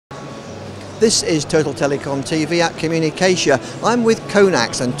This is Total Telecom TV at CommunicAsia. I'm with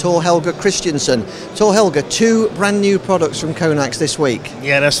Conax and Tor Helge Kristiansen. Tor Helge, two brand new products from Conax this week.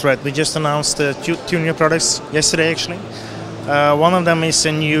 Yeah, that's right. We just announced two new products yesterday, actually. One of them is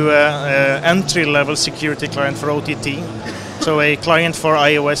a new entry-level security client for OTT. So a client for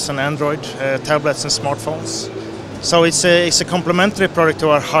iOS and Android, tablets and smartphones. So it's a complementary product to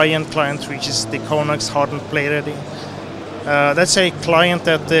our high-end client, which is the Conax Hardened Play Ready. That's a client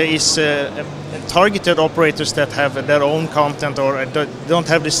that is targeted operators that have their own content or don't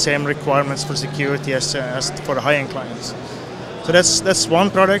have the same requirements for security as for the high-end clients. So that's one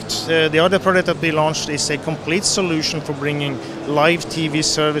product. The other product that we launched is a complete solution for bringing live TV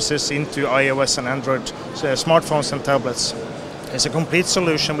services into iOS and Android smartphones and tablets. It's a complete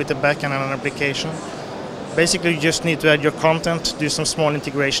solution with a backend and an application. Basically, you just need to add your content, do some small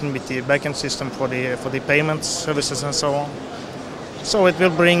integration with the backend system for the payment services and so on. So it will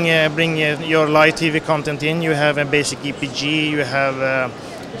bring your live TV content in. You have a basic EPG, you have a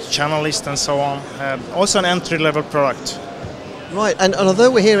channel list and so on. Also an entry-level product. Right, and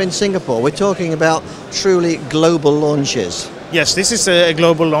although we're here in Singapore, we're talking about truly global launches. Yes, this is a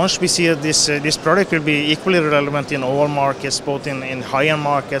global launch. We see that this product will be equally relevant in all markets, both in high-end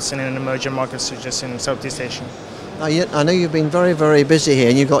markets and in emerging markets such as in Southeast Asia. I know you've been very, very busy here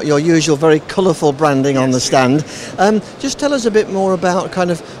and you've got your usual very colourful branding on the stand. Just tell us a bit more about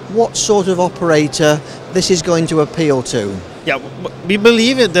kind of what sort of operator this is going to appeal to. Yeah, we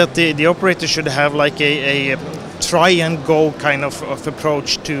believe that the operator should have like a try and go kind of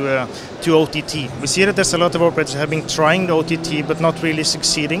approach to OTT. We see that there's a lot of operators have been trying the OTT but not really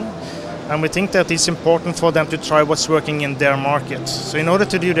succeeding, and we think that it's important for them to try what's working in their market. So in order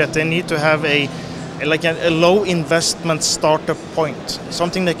to do that, they need to have a low investment startup point,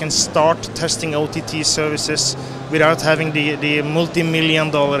 something they can start testing OTT services without having the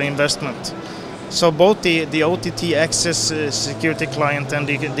multi-million-dollar investment. So both the OTT access security client and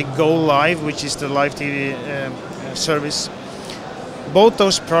the Go Live, which is the live TV service, both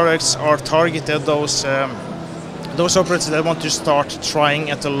those products are targeted those operators that want to start trying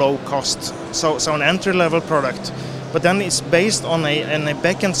at a low cost. So an entry-level product, but then it's based on a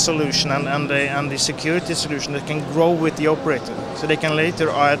backend solution and the security solution that can grow with the operator. So they can later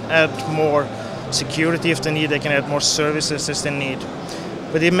add more security if they need. They can add more services as they need.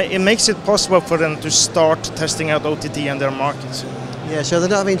 But it makes it possible for them to start testing out OTT in their markets. Yeah, so they're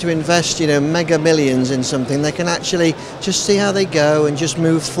not having to invest, mega millions in something. They can actually just see how they go and just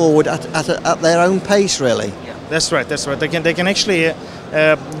move forward at their own pace, really. Yeah, that's right. That's right. They can actually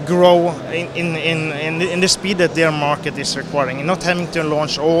grow in the speed that their market is requiring, and not having to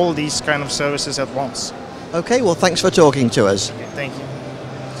launch all these kind of services at once. Okay, well, thanks for talking to us. Okay, thank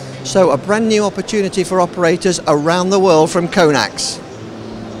you. So, a brand new opportunity for operators around the world from Conax.